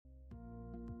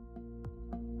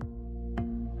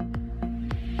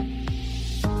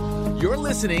You're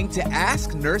listening to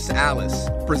Ask Nurse Alice,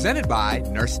 presented by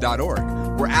Nurse.org,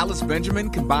 where Alice Benjamin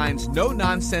combines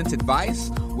no-nonsense advice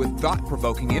with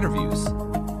thought-provoking interviews.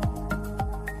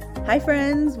 Hi,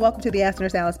 friends. Welcome to the Ask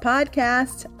Nurse Alice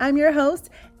podcast. I'm your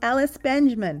host, Alice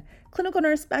Benjamin, clinical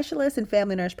nurse specialist and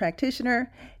family nurse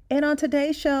practitioner. And on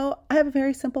today's show, I have a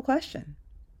very simple question.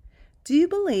 Do you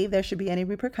believe there should be any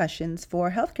repercussions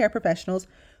for healthcare professionals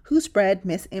who spread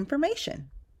misinformation?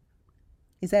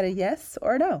 Is that a yes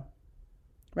or a no?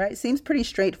 Right? Seems pretty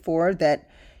straightforward that,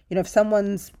 if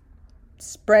someone's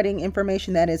spreading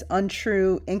information that is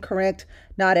untrue, incorrect,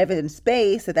 not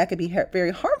evidence-based, that could be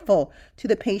very harmful to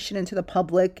the patient and to the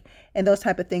public and those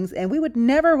type of things. And we would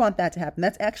never want that to happen.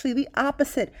 That's actually the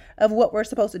opposite of what we're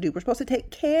supposed to do. We're supposed to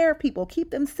take care of people,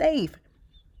 keep them safe.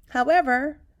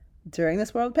 However, during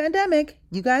this world pandemic,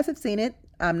 you guys have seen it.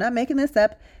 I'm not making this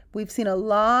up. We've seen a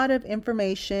lot of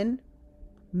information,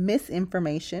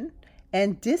 misinformation,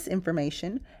 and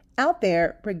disinformation out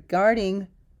there regarding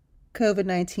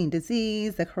COVID-19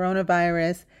 disease, the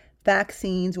coronavirus,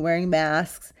 vaccines, wearing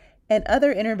masks, and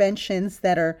other interventions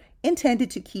that are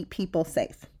intended to keep people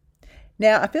safe.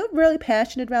 Now, I feel really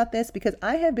passionate about this because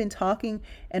I have been talking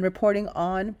and reporting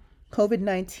on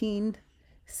COVID-19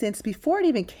 since before it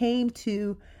even came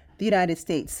to the United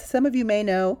States. Some of you may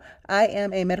know I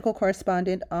am a medical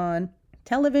correspondent on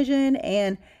television,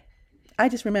 and I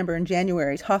just remember in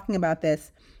January talking about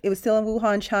this. It was still in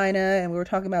Wuhan, China, and we were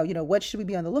talking about, what should we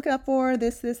be on the lookout for,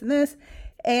 this, and this.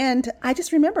 And I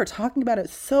just remember talking about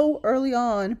it so early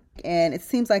on, and it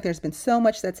seems like there's been so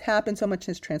much that's happened, so much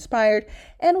has transpired.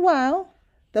 And while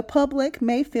the public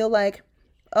may feel like,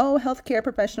 healthcare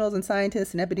professionals and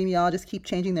scientists and epidemiologists keep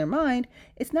changing their mind,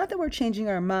 it's not that we're changing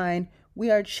our mind.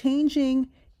 We are changing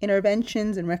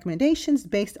interventions and recommendations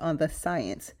based on the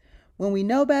science. When we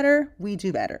know better, we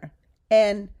do better.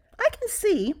 And I can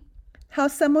see how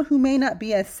someone who may not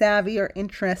be as savvy or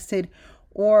interested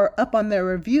or up on their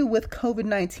review with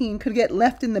COVID-19 could get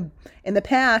left in the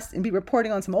past and be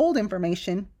reporting on some old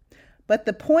information. But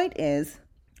the point is,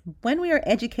 when we are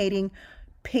educating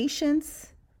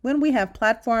patients, when we have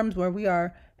platforms where we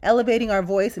are elevating our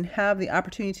voice and have the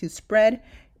opportunity to spread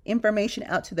information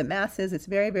out to the masses, it's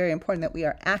very, very important that we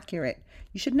are accurate.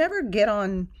 You should never get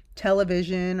on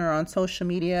television or on social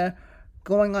media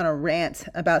going on a rant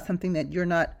about something that you're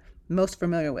not most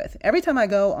familiar with. Every time I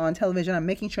go on television, I'm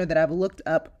making sure that I've looked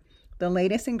up the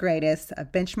latest and greatest,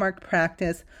 I've benchmarked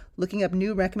practice, looking up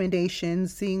new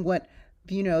recommendations, seeing what,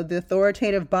 the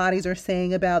authoritative bodies are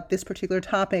saying about this particular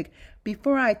topic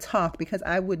before I talk, because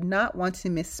I would not want to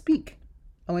misspeak.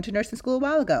 I went to nursing school a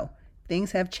while ago.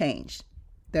 Things have changed.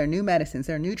 There are new medicines,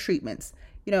 there are new treatments.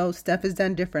 Stuff is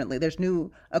done differently. There's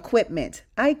new equipment.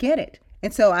 I get it.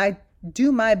 And so I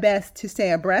do my best to stay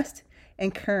abreast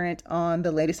and current on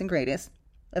the latest and greatest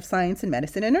of science and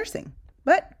medicine and nursing.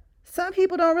 But some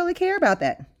people don't really care about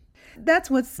that. That's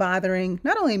what's bothering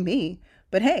not only me,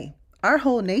 but hey, our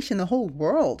whole nation, the whole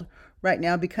world right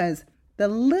now, because the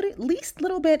least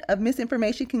little bit of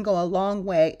misinformation can go a long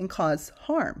way and cause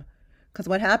harm. Because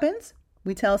what happens?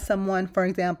 We tell someone, for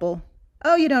example,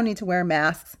 you don't need to wear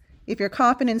masks. If you're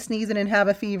coughing and sneezing and have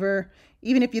a fever,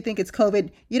 even if you think it's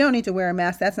COVID, you don't need to wear a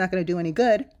mask. That's not going to do any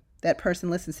good. That person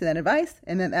listens to that advice,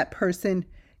 and then that person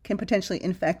can potentially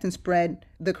infect and spread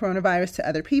the coronavirus to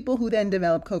other people who then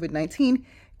develop COVID-19,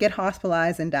 get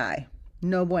hospitalized, and die.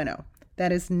 No bueno.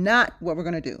 That is not what we're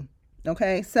going to do.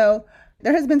 Okay, so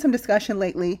there has been some discussion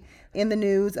lately in the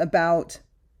news about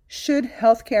should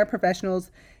healthcare professionals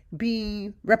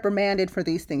be reprimanded for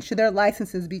these things? Should their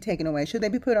licenses be taken away? Should they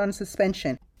be put on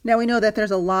suspension? Now, we know that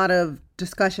there's a lot of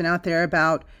discussion out there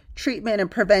about treatment and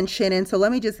prevention. And so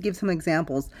let me just give some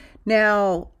examples.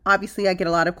 Now, obviously, I get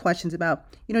a lot of questions about,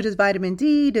 does vitamin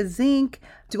D, does zinc,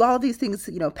 do all of these things,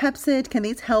 Pepsid, can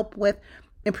these help with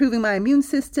improving my immune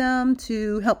system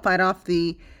to help fight off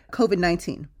the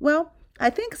COVID-19? Well,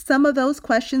 I think some of those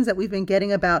questions that we've been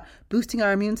getting about boosting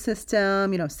our immune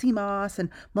system, CMOS and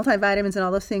multivitamins and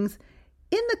all those things,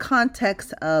 in the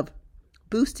context of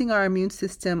boosting our immune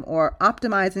system or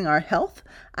optimizing our health,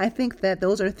 I think that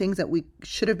those are things that we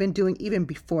should have been doing even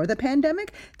before the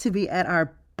pandemic to be at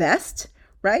our best,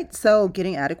 right? So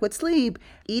getting adequate sleep,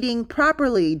 eating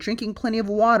properly, drinking plenty of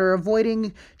water,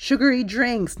 avoiding sugary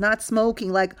drinks, not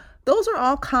smoking, those are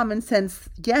all common sense.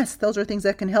 Yes, those are things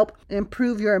that can help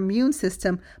improve your immune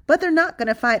system, but they're not going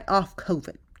to fight off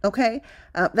COVID, okay?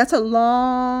 That's a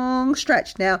long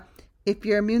stretch. Now, if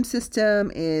your immune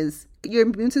system,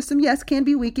 yes, can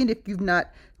be weakened if you've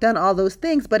not done all those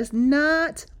things, but it's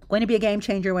not going to be a game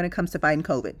changer when it comes to fighting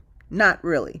COVID. Not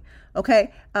really.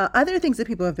 Okay. Other things that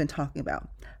people have been talking about: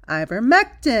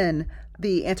 ivermectin,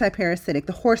 the antiparasitic,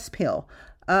 the horse pill,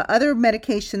 other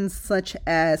medications such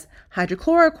as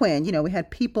hydrochloroquine. We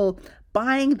had people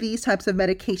buying these types of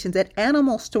medications at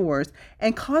animal stores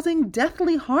and causing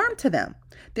deathly harm to them.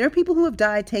 There are people who have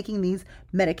died taking these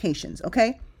medications.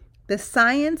 Okay. The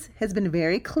science has been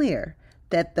very clear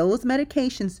that those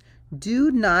medications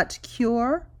do not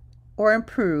cure or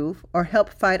improve or help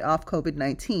fight off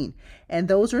COVID-19. And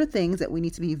those are things that we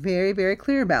need to be very, very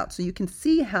clear about. So you can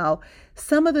see how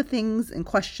some of the things and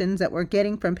questions that we're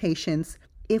getting from patients,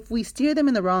 if we steer them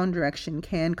in the wrong direction,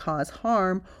 can cause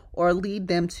harm or lead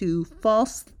them to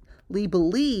falsely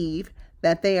believe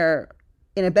that they are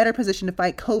in a better position to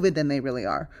fight COVID than they really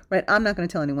are, right? I'm not going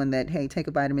to tell anyone that, hey, take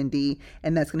a vitamin D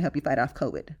and that's going to help you fight off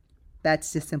COVID.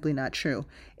 That's just simply not true.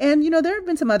 And, there have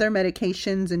been some other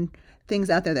medications and things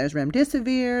out there. There's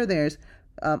remdesivir, there's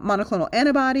monoclonal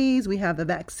antibodies, we have the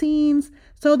vaccines.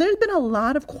 So there's been a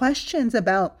lot of questions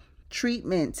about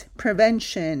treatment,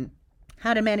 prevention,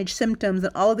 how to manage symptoms,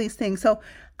 and all of these things. So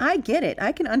I get it.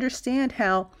 I can understand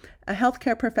how a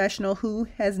healthcare professional who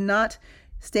has not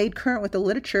stayed current with the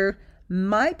literature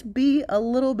might be a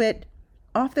little bit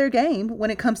off their game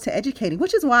when it comes to educating,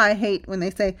 which is why I hate when they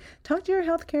say, talk to your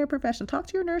healthcare professional, talk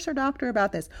to your nurse or doctor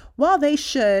about this. While they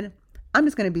should, I'm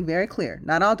just going to be very clear.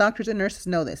 Not all doctors and nurses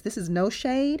know this. This is no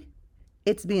shade.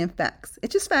 It's being facts.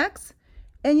 It's just facts.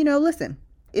 And, listen,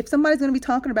 if somebody's going to be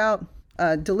talking about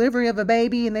delivery of a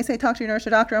baby and they say, talk to your nurse or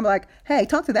doctor, I'm like, hey,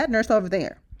 talk to that nurse over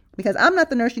there, because I'm not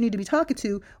the nurse you need to be talking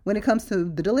to when it comes to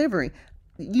the delivery.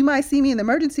 You might see me in the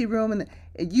emergency room and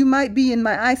you might be in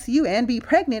my ICU and be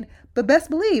pregnant, but best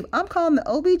believe I'm calling the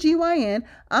OBGYN,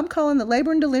 I'm calling the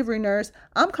labor and delivery nurse,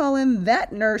 I'm calling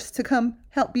that nurse to come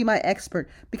help be my expert,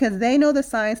 because they know the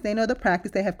science, they know the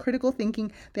practice, they have critical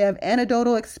thinking, they have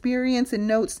anecdotal experience and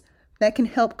notes that can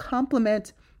help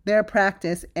complement their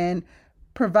practice and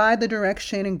provide the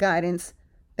direction and guidance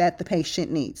that the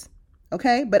patient needs.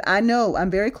 Okay? But I know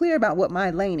I'm very clear about what my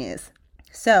lane is.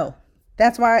 So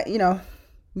that's why,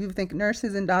 you think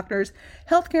nurses and doctors,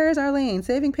 healthcare is our lane,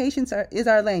 saving patients is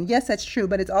our lane. Yes, that's true,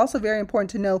 but it's also very important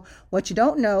to know what you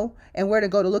don't know and where to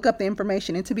go to look up the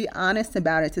information and to be honest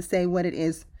about it, to say what it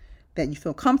is that you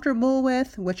feel comfortable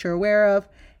with, what you're aware of,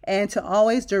 and to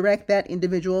always direct that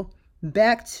individual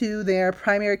back to their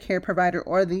primary care provider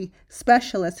or the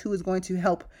specialist who is going to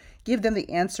help give them the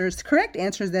answers, correct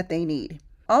answers that they need.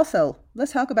 Also,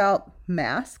 let's talk about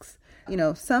masks.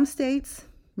 Some states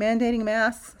mandating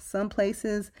masks, some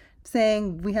places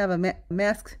saying we have a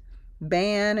mask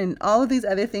ban and all of these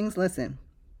other things. Listen,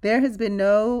 there has been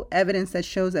no evidence that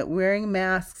shows that wearing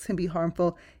masks can be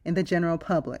harmful in the general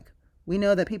public. We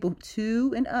know that people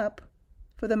 2 and up,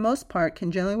 for the most part,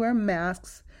 can generally wear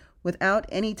masks without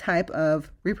any type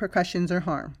of repercussions or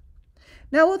harm.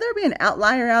 Now, will there be an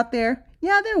outlier out there?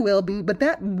 Yeah, there will be, but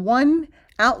that one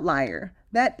outlier,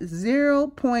 that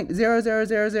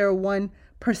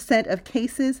 0.00001% of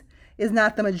cases is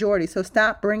not the majority. So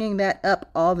stop bringing that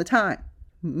up all the time.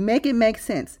 Make it make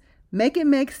sense. Make it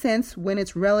make sense when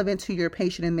it's relevant to your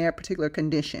patient and their particular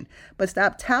condition. But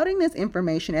stop touting this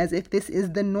information as if this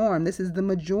is the norm. This is the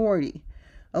majority.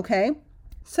 Okay?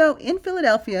 So in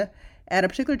Philadelphia, at a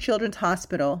particular children's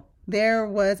hospital, there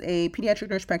was a pediatric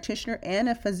nurse practitioner and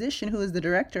a physician who is the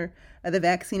director of the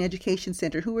Vaccine Education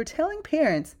Center who were telling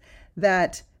parents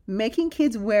that making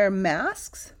kids wear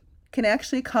masks can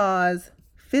actually cause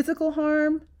physical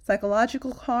harm,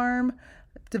 psychological harm,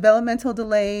 developmental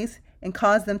delays, and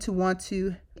cause them to want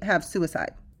to have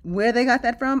suicide. Where they got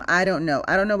that from, I don't know.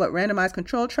 I don't know what randomized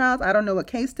controlled trials, I don't know what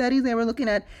case studies they were looking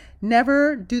at.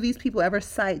 Never do these people ever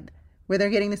cite where they're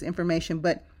getting this information.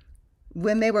 But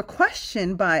when they were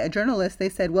questioned by a journalist, they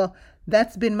said, well,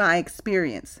 that's been my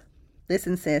experience.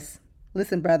 Listen, sis.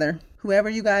 Listen, brother. Whoever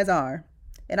you guys are.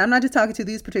 And I'm not just talking to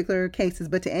these particular cases,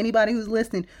 but to anybody who's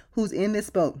listening who's in this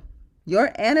boat.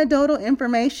 Your anecdotal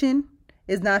information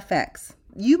is not facts.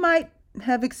 You might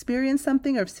have experienced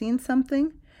something or seen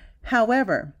something.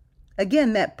 However,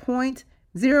 again, that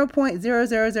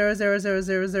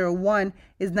 0.0000001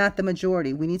 is not the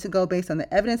majority. We need to go based on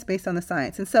the evidence, based on the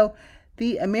science. And so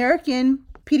the American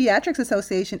Pediatrics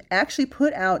Association actually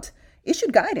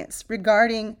issued guidance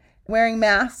regarding wearing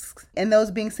masks and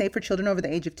those being safe for children over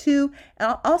the age of 2.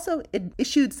 And also it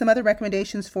issued some other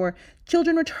recommendations for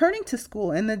children returning to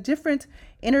school and the different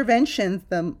interventions,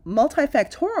 the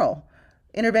multifactorial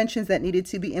interventions that needed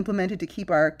to be implemented to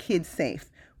keep our kids safe,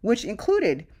 which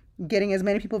included getting as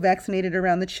many people vaccinated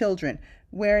around the children,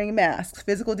 wearing masks,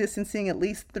 physical distancing at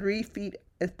least 3 feet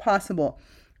as possible,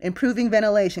 improving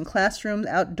ventilation, classrooms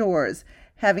outdoors,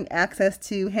 having access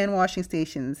to hand washing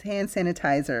stations, hand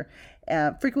sanitizer,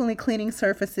 frequently cleaning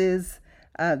surfaces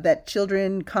that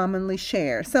children commonly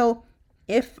share. So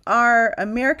if our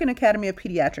American Academy of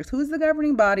Pediatrics, who is the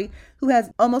governing body, who has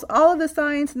almost all of the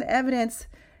science and the evidence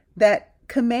that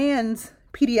commands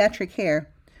pediatric care,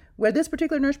 where this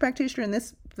particular nurse practitioner and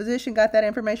this physician got that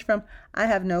information from, I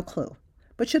have no clue.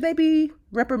 But should they be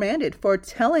reprimanded for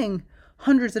telling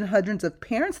hundreds and hundreds of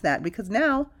parents that? Because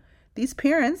now these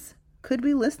parents could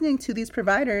be listening to these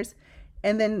providers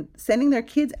and then sending their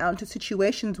kids out into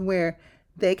situations where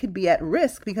they could be at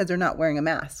risk because they're not wearing a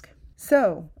mask.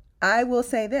 So I will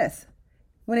say this,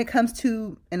 when it comes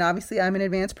to, and obviously I'm an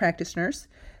advanced practice nurse,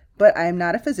 but I'm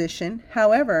not a physician.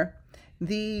 However,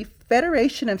 the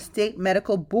Federation of State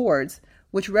Medical Boards,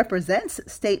 which represents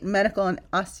state medical and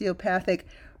osteopathic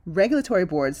regulatory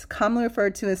boards, commonly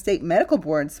referred to as state medical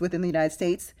boards within the United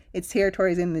States, its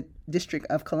territories in the District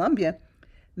of Columbia,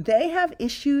 they have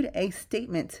issued a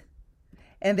statement.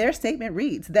 And their statement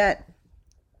reads that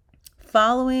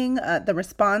following the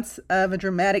response of a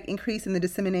dramatic increase in the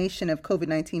dissemination of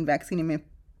COVID-19 vaccine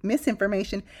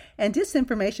misinformation and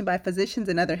disinformation by physicians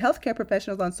and other healthcare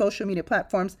professionals on social media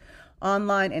platforms,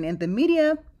 online and in the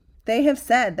media, they have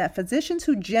said that physicians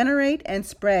who generate and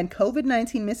spread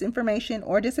COVID-19 misinformation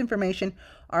or disinformation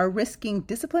are risking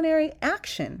disciplinary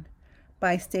action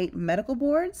by state medical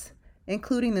boards,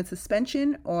 including the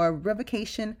suspension or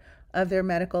revocation of their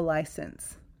medical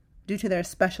license. Due to their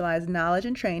specialized knowledge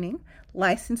and training,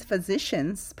 licensed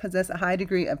physicians possess a high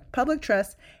degree of public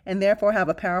trust and therefore have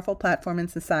a powerful platform in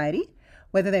society,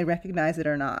 whether they recognize it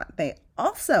or not. They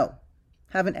also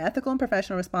have an ethical and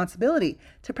professional responsibility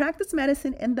to practice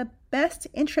medicine in the best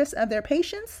interests of their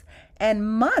patients and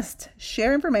must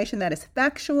share information that is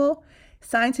factual,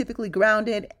 scientifically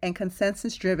grounded, and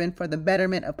consensus-driven for the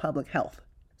betterment of public health.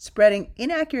 Spreading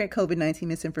inaccurate COVID-19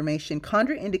 misinformation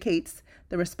contraindicates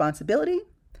the responsibility,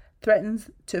 threatens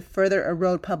to further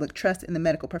erode public trust in the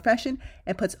medical profession,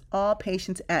 and puts all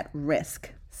patients at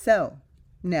risk. So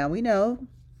now we know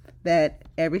that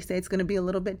every state's going to be a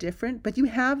little bit different, but you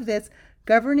have this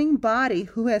governing body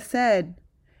who has said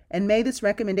and made this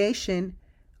recommendation,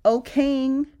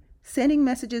 okaying, sending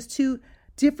messages to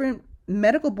different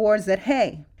medical boards that,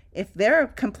 hey, if there are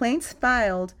complaints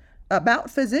filed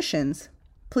about physicians,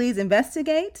 please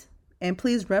investigate and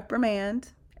please reprimand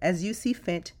as you see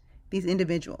fit these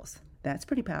individuals. That's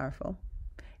pretty powerful.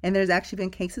 And there's actually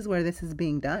been cases where this is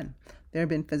being done. There have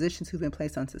been physicians who've been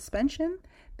placed on suspension.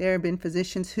 There have been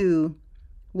physicians who,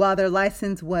 while their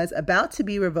license was about to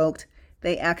be revoked,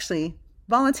 they actually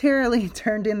voluntarily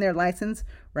turned in their license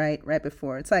right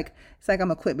before. It's like I'm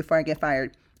gonna quit before I get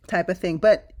fired type of thing.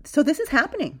 But so this is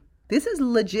happening. This is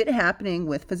legit happening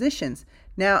with physicians.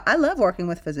 Now, I love working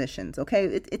with physicians, okay?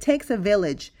 It takes a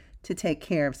village to take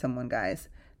care of someone, guys.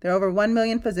 There are over 1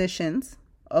 million physicians,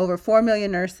 over 4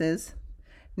 million nurses.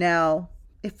 Now,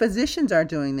 if physicians are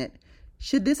doing it,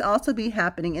 should this also be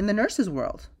happening in the nurses'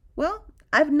 world? Well,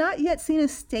 I've not yet seen a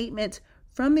statement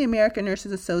from the American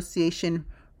Nurses Association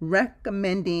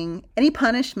recommending any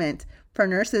punishment for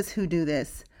nurses who do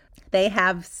this. They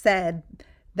have said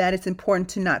that it's important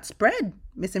to not spread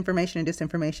misinformation and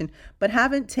disinformation, but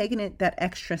haven't taken it that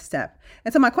extra step.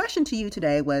 And so my question to you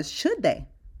today was, should they?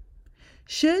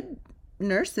 Should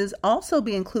nurses also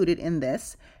be included in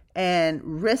this and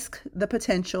risk the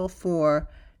potential for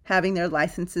having their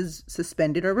licenses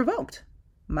suspended or revoked?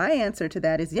 My answer to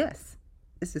that is yes.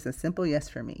 This is a simple yes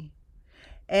for me.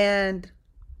 And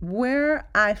where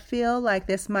I feel like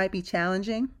this might be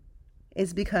challenging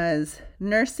is because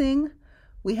nursing,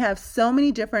 we have so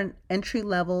many different entry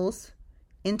levels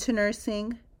into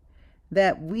nursing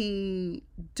that we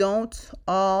don't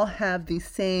all have the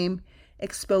same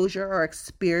exposure or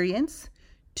experience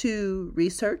to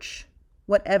research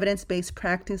what evidence-based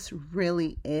practice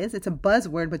really is. It's a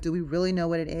buzzword, but do we really know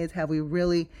what it is? Have we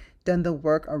really done the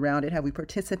work around it? Have we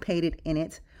participated in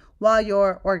it? While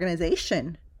your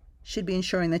organization should be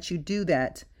ensuring that you do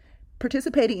that,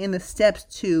 participating in the steps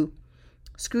to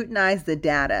scrutinize the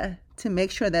data to make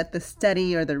sure that the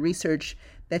study or the research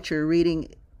that you're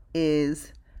reading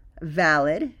is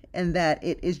valid and that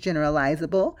it is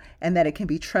generalizable and that it can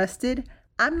be trusted.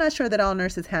 I'm not sure that all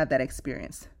nurses have that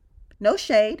experience. No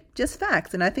shade, just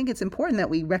facts. And I think it's important that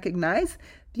we recognize,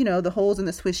 the holes in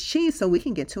the Swiss cheese so we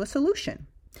can get to a solution.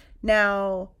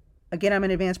 Now, again, I'm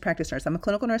an advanced practice nurse. I'm a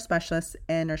clinical nurse specialist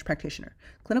and nurse practitioner.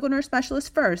 Clinical nurse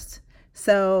specialist first.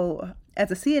 So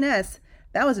as a CNS,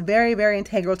 that was very, very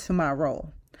integral to my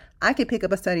role. I could pick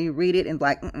up a study, read it, and be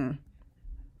like,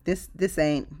 this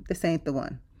ain't the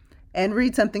one. And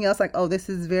read something else like, oh, this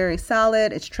is very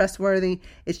solid, it's trustworthy,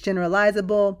 it's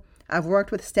generalizable. I've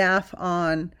worked with staff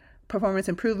on performance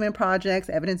improvement projects,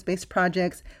 evidence-based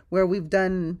projects, where we've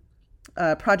done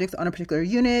projects on a particular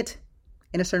unit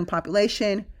in a certain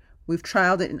population. We've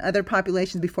trialed it in other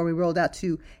populations before we rolled out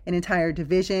to an entire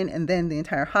division and then the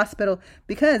entire hospital,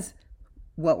 because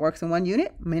what works in one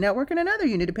unit may not work in another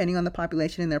unit, depending on the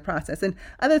population and their process and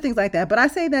other things like that. But I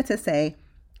say that to say,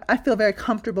 I feel very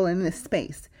comfortable in this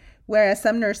space, whereas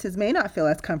some nurses may not feel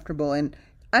as comfortable. And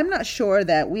I'm not sure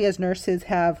that we as nurses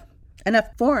have enough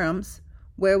forums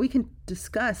where we can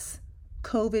discuss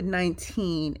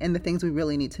COVID-19 and the things we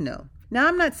really need to know. Now,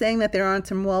 I'm not saying that there aren't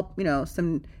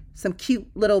some cute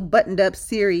little buttoned up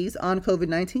series on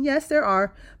COVID-19. Yes, there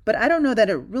are, but I don't know that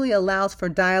it really allows for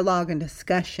dialogue and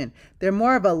discussion. They're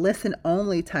more of a listen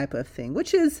only type of thing,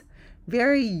 which is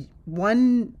very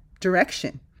one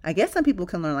direction. I guess some people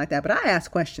can learn like that, but I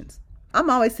ask questions. I'm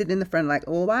always sitting in the front like,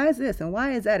 oh, why is this? And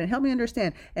why is that? And help me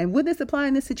understand. And would this apply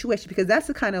in this situation? Because that's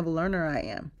the kind of learner I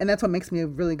am. And that's what makes me a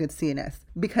really good CNS,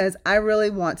 because I really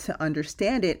want to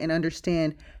understand it and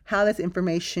understand how this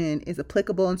information is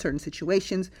applicable in certain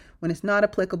situations, when it's not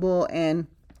applicable, and,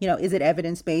 is it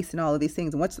evidence-based and all of these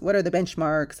things? And what are the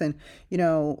benchmarks? And,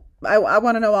 I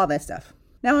want to know all that stuff.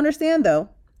 Now, understand though,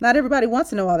 not everybody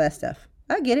wants to know all that stuff.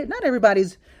 I get it. Not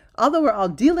everybody's. Although we're all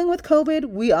dealing with COVID,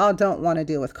 we all don't want to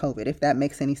deal with COVID, if that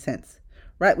makes any sense,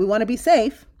 right? We want to be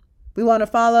safe. We want to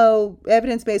follow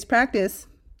evidence-based practice,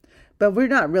 but we're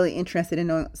not really interested in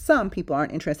knowing, some people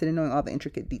aren't interested in knowing all the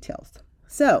intricate details.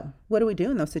 So what do we do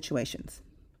in those situations?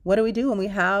 What do we do when we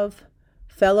have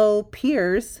fellow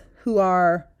peers who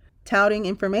are touting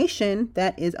information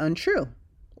that is untrue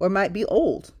or might be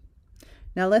old?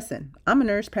 Now listen, I'm a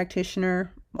nurse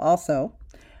practitioner also.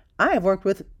 I have worked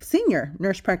with senior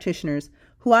nurse practitioners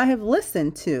who I have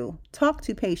listened to talk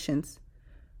to patients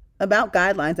about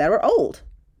guidelines that are old.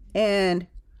 And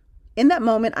in that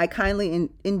moment, I kindly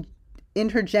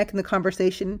interject in the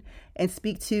conversation and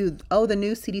speak to, the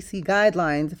new CDC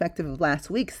guidelines effective of last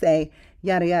week say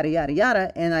yada, yada, yada,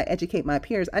 yada. And I educate my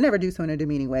peers. I never do so in a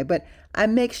demeaning way, but I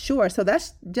make sure. So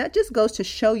that just goes to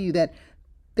show you that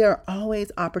there are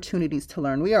always opportunities to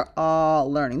learn. We are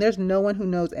all learning. There's no one who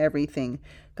knows everything,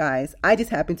 guys. I just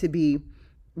happen to be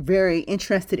very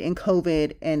interested in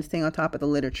COVID and staying on top of the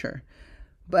literature.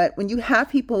 But when you have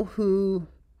people who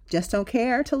just don't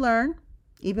care to learn,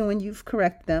 even when you've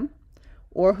corrected them,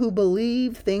 or who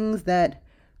believe things that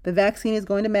the vaccine is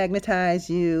going to magnetize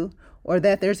you, or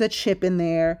that there's a chip in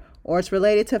there, or it's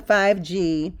related to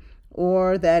 5G,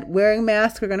 or that wearing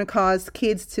masks are going to cause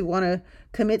kids to want to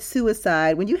commit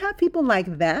suicide. When you have people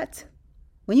like that,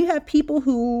 when you have people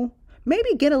who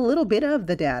maybe get a little bit of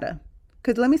the data,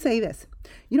 because let me say this,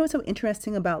 what's so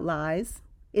interesting about lies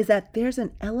is that there's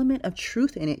an element of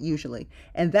truth in it usually.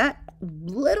 And that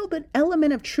little bit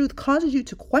element of truth causes you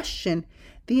to question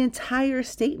the entire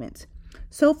statement.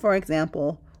 So for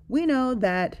example, we know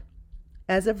that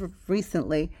as of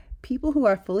recently, people who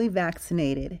are fully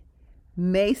vaccinated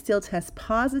may still test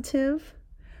positive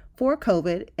for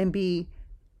COVID and be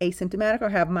asymptomatic or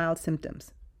have mild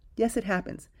symptoms. Yes, it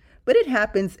happens, but it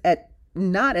happens at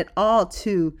not at all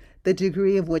to the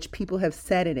degree of which people have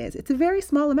said it is. It's a very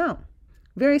small amount.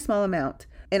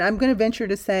 And I'm going to venture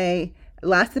to say,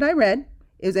 last that I read,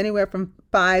 it was anywhere from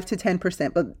 5 to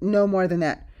 10%, but no more than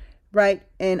that, right?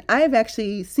 And I have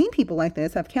actually seen people like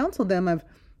this. I've counseled them. I've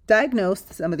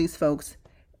diagnosed some of these folks.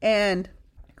 And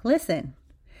listen,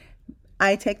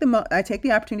 I take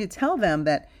the opportunity to tell them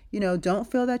that, don't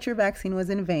feel that your vaccine was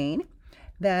in vain,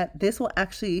 that this will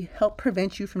actually help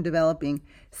prevent you from developing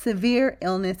severe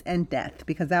illness and death,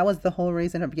 because that was the whole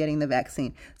reason of getting the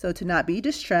vaccine. So to not be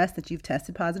distressed that you've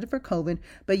tested positive for COVID,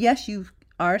 but yes, you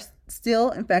are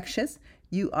still infectious,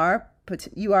 you are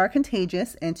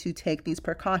contagious, and to take these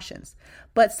precautions.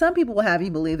 But some people will have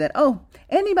you believe that,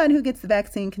 anybody who gets the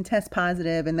vaccine can test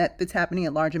positive and that it's happening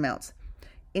at large amounts.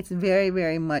 It's very,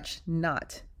 very much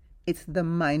not. It's the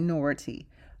minority.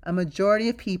 A majority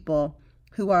of people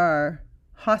who are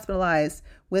hospitalized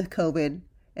with COVID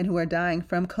and who are dying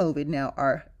from COVID now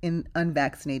are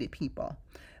unvaccinated people.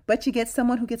 But you get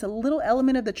someone who gets a little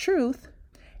element of the truth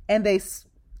and they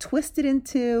twist it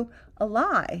into a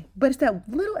lie. But it's that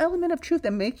little element of truth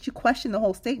that makes you question the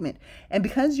whole statement. And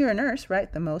because you're a nurse,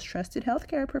 right, the most trusted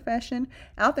healthcare profession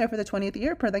out there for the 20th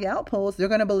year per the Gallup polls, they're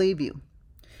going to believe you.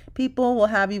 People will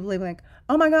have you believe like,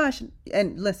 oh my gosh.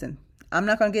 And listen, I'm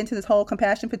not going to get into this whole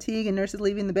compassion fatigue and nurses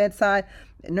leaving the bedside,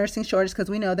 nursing shortage, because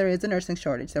we know there is a nursing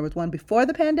shortage. There was one before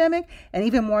the pandemic and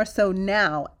even more so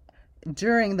now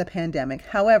during the pandemic.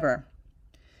 However,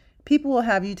 people will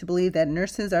have you to believe that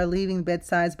nurses are leaving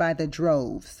bedsides by the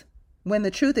droves, when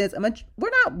the truth is, we're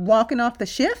not walking off the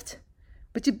shift,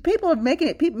 but people are making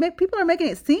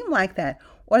it seem like that.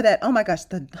 or that, oh my gosh,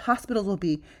 the hospitals will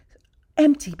be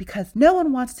empty because no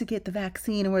one wants to get the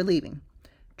vaccine and we're leaving.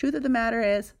 Truth of the matter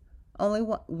is, only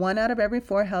 1 out of every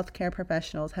 4 healthcare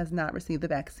professionals has not received the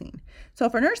vaccine. So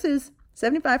for nurses,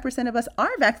 75% of us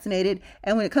are vaccinated.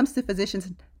 And when it comes to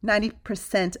physicians,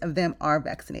 90% of them are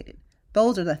vaccinated.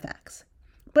 Those are the facts.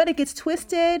 But it gets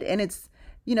twisted and it's,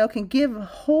 can give a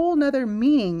whole nother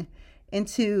meaning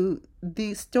into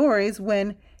these stories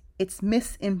when it's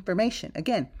misinformation.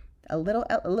 Again, a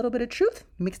little bit of truth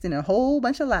mixed in a whole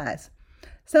bunch of lies.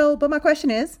 So, but my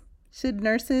question is, should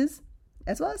nurses,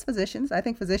 as well as physicians, I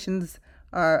think physicians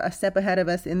are a step ahead of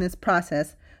us in this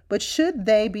process, but should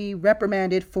they be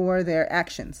reprimanded for their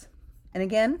actions? And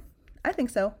again, I think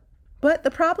so. But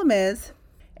the problem is,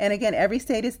 and again, every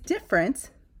state is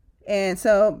different. And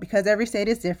so because every state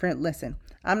is different, listen,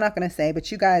 I'm not going to say, but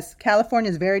you guys,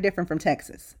 California is very different from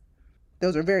Texas.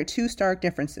 Those are two stark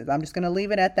differences. I'm just going to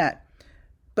leave it at that.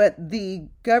 But the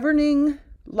governing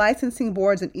licensing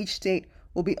boards in each state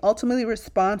will be ultimately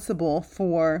responsible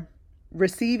for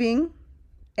receiving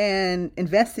and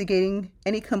investigating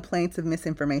any complaints of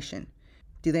misinformation.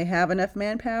 Do they have enough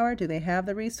manpower? Do they have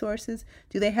the resources?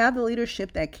 Do they have the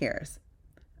leadership that cares?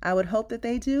 I would hope that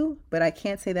they do, but I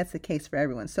can't say that's the case for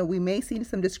everyone. So we may see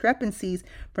some discrepancies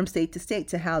from state to state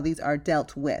to how these are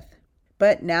dealt with.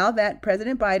 But now that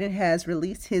President Biden has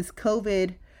released his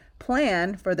COVID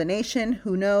plan for the nation,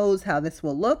 who knows how this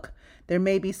will look? There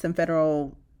may be some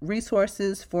federal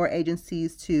resources for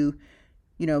agencies to,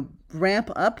 ramp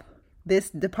up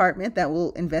this department that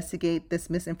will investigate this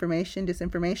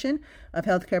disinformation of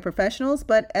healthcare professionals.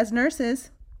 But as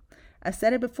nurses, I've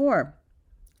said it before,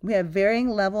 we have varying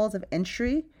levels of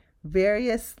entry,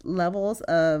 various levels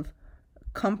of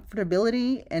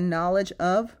comfortability and knowledge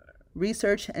of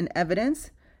research and evidence.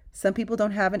 Some people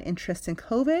don't have an interest in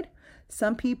COVID.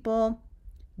 Some people,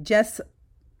 just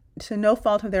to no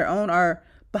fault of their own, are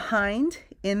behind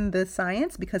in the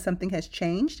science because something has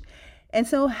changed. And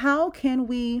so how can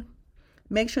we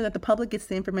make sure that the public gets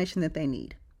the information that they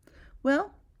need?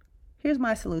 Well, here's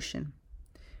my solution.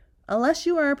 Unless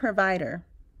you are a provider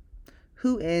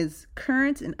who is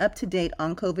current and up to date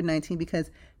on COVID-19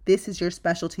 because this is your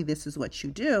specialty, this is what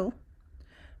you do,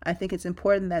 I think it's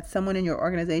important that someone in your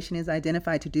organization is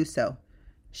identified to do so.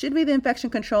 Should be the infection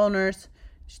control nurse.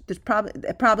 There's probably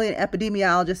an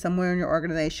epidemiologist somewhere in your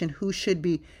organization who should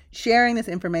be sharing this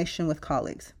information with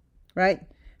colleagues, right?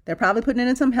 They're probably putting it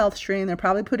in some health stream. They're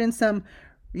probably putting some,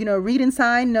 read and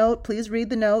sign note. Please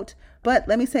read the note. But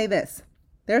let me say this.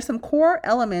 There are some core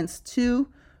elements to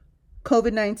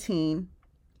COVID-19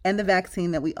 and the vaccine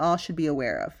that we all should be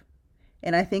aware of.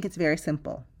 And I think it's very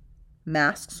simple.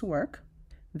 Masks work.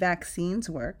 Vaccines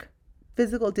work.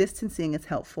 Physical distancing is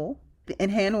helpful.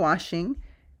 And hand washing.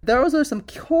 Those are some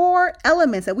core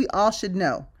elements that we all should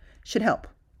know, should help.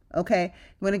 Okay.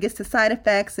 When it gets to side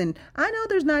effects, and I know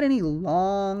there's not any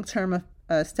long-term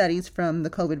studies from the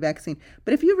COVID vaccine,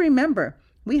 but if you remember,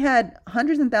 we had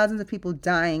hundreds and thousands of people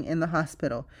dying in the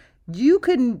hospital.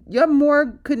 Your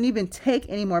morgue couldn't even take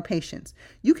any more patients.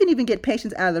 You couldn't even get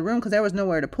patients out of the room because there was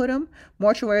nowhere to put them.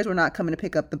 Mortuaries were not coming to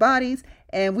pick up the bodies.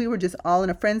 And we were just all in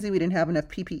a frenzy. We didn't have enough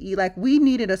PPE. Like, we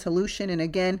needed a solution. And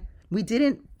again, we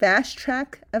didn't fast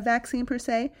track a vaccine per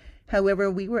se. However,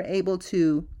 we were able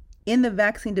to, in the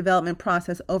vaccine development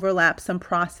process, overlap some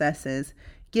processes,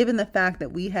 given the fact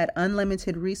that we had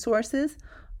unlimited resources,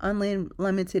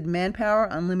 unlimited manpower,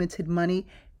 unlimited money,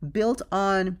 built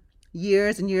on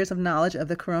years and years of knowledge of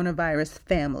the coronavirus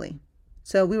family.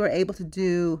 So we were able to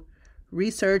do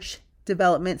research,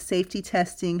 development, safety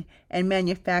testing, and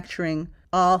manufacturing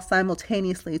all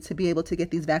simultaneously to be able to get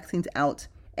these vaccines out.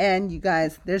 And you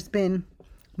guys, there's been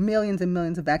millions and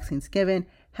millions of vaccines given.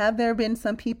 Have there been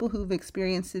some people who've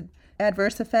experienced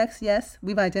adverse effects? Yes,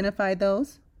 we've identified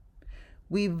those.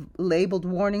 We've labeled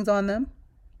warnings on them.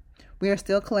 We are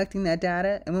still collecting that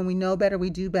data, and when we know better, we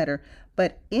do better.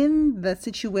 But in the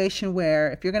situation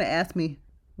where, if you're going to ask me,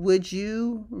 would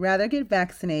you rather get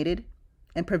vaccinated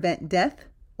and prevent death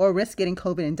or risk getting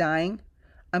COVID and dying?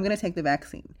 I'm going to take the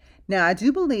vaccine. Now, I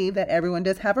do believe that everyone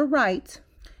does have a right.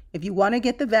 If you want to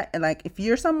get if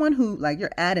you're someone who,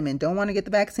 you're adamant, don't want to get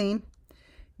the vaccine,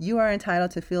 you are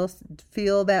entitled to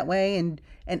feel that way and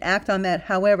act on that.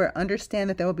 However, understand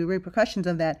that there will be repercussions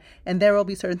of that, and there will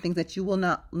be certain things that you will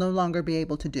no longer be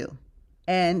able to do.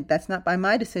 And that's not by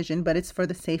my decision, but it's for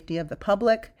the safety of the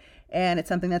public, and it's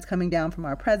something that's coming down from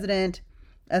our president,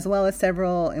 as well as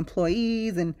several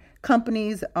employees and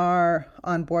companies are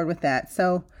on board with that.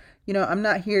 So, I'm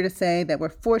not here to say that we're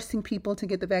forcing people to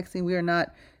get the vaccine. We are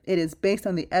not. It is based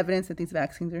on the evidence that these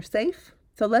vaccines are safe.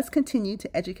 So let's continue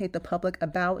to educate the public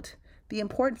about the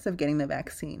importance of getting the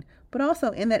vaccine, but also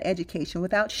in that education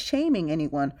without shaming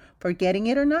anyone for getting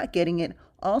it or not getting it.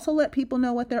 Also let people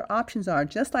know what their options are,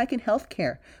 just like in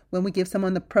healthcare. When we give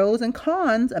someone the pros and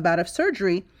cons about a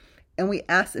surgery and we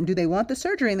ask them, do they want the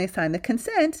surgery, and they sign the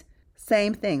consent,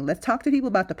 same thing. Let's talk to people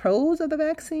about the pros of the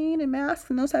vaccine and masks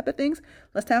and those type of things.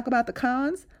 Let's talk about the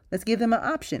cons. Let's give them an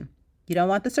option. You don't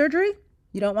want the surgery?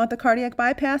 You don't want the cardiac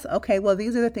bypass? Okay, well,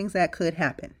 these are the things that could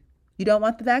happen. You don't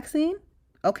want the vaccine?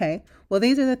 Okay, well,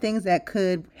 these are the things that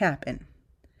could happen.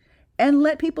 And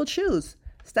let people choose.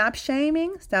 Stop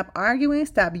shaming, stop arguing,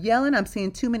 stop yelling. I'm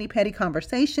seeing too many petty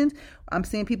conversations. I'm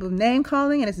seeing people name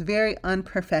calling, and it's very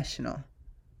unprofessional.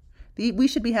 We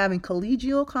should be having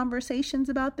collegial conversations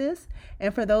about this.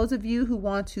 And for those of you who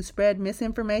want to spread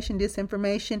misinformation,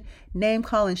 disinformation, name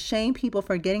call and shame people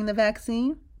for getting the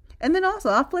vaccine, and then also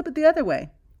I'll flip it the other way.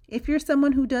 If you're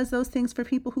someone who does those things for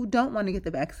people who don't want to get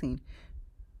the vaccine,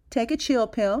 take a chill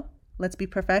pill. Let's be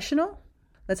professional.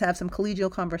 Let's have some collegial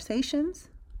conversations.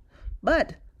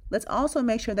 But let's also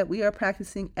make sure that we are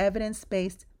practicing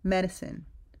evidence-based medicine,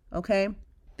 okay?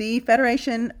 The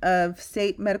Federation of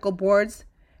State Medical Boards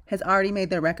has already made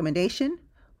their recommendation.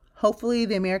 Hopefully,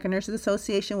 the American Nurses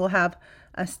Association will have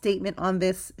a statement on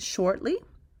this shortly.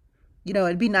 You know,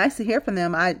 it'd be nice to hear from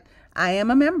them. I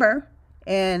am a member,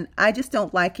 and I just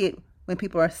don't like it when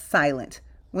people are silent.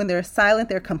 When they're silent,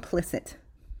 they're complicit.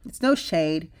 It's no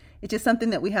shade. It's just something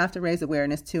that we have to raise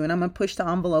awareness to. And I'm going to push the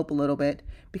envelope a little bit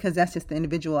because that's just the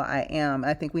individual I am.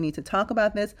 I think we need to talk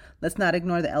about this. Let's not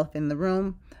ignore the elephant in the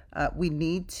room. We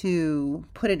need to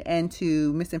put an end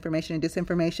to misinformation and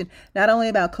disinformation, not only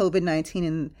about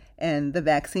COVID-19 and the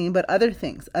vaccine, but other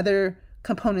things, other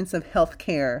components of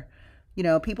healthcare. You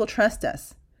know, people trust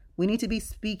us. We need to be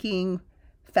speaking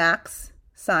facts,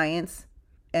 science,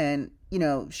 and, you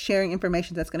know, sharing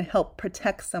information that's going to help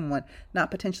protect someone,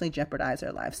 not potentially jeopardize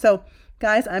their lives. So,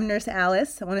 guys, I'm Nurse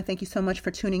Alice. I want to thank you so much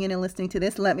for tuning in and listening to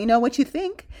this. Let me know what you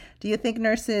think. Do you think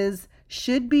nurses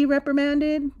should be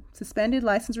reprimanded, suspended,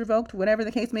 license revoked, whatever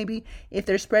the case may be, if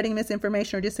they're spreading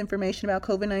misinformation or disinformation about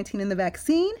COVID-19 and the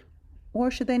vaccine? Or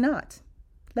should they not?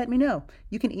 Let me know.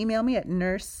 You can email me at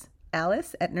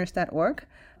nursealice@nurse.org.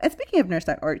 And speaking of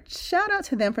nurse.org, shout out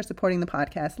to them for supporting the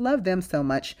podcast. Love them so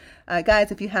much.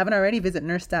 Guys, if you haven't already, visit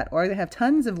nurse.org. They have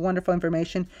tons of wonderful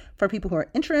information for people who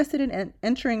are interested in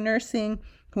entering nursing,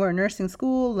 who are in nursing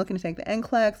school, looking to take the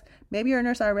NCLEX. Maybe you're a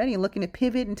nurse already and looking to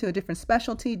pivot into a different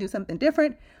specialty, do something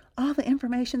different. All the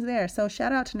information's there. So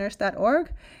shout out to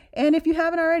nurse.org. And if you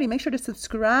haven't already, make sure to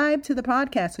subscribe to the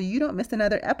podcast so you don't miss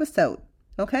another episode.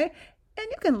 Okay? And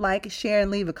you can like, share,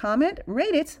 and leave a comment.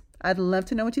 Rate it. I'd love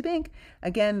to know what you think.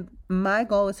 Again, my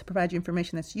goal is to provide you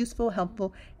information that's useful,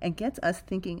 helpful, and gets us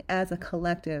thinking as a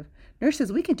collective.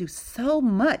 Nurses, we can do so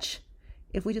much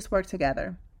if we just work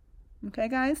together. Okay,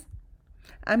 guys?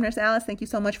 I'm Nurse Alice. Thank you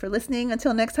so much for listening.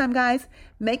 Until next time, guys,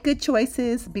 make good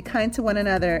choices, be kind to one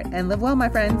another, and live well, my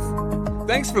friends.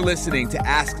 Thanks for listening to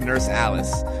Ask Nurse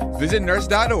Alice. Visit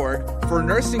nurse.org for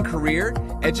nursing career,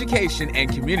 education,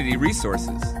 and community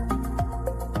resources.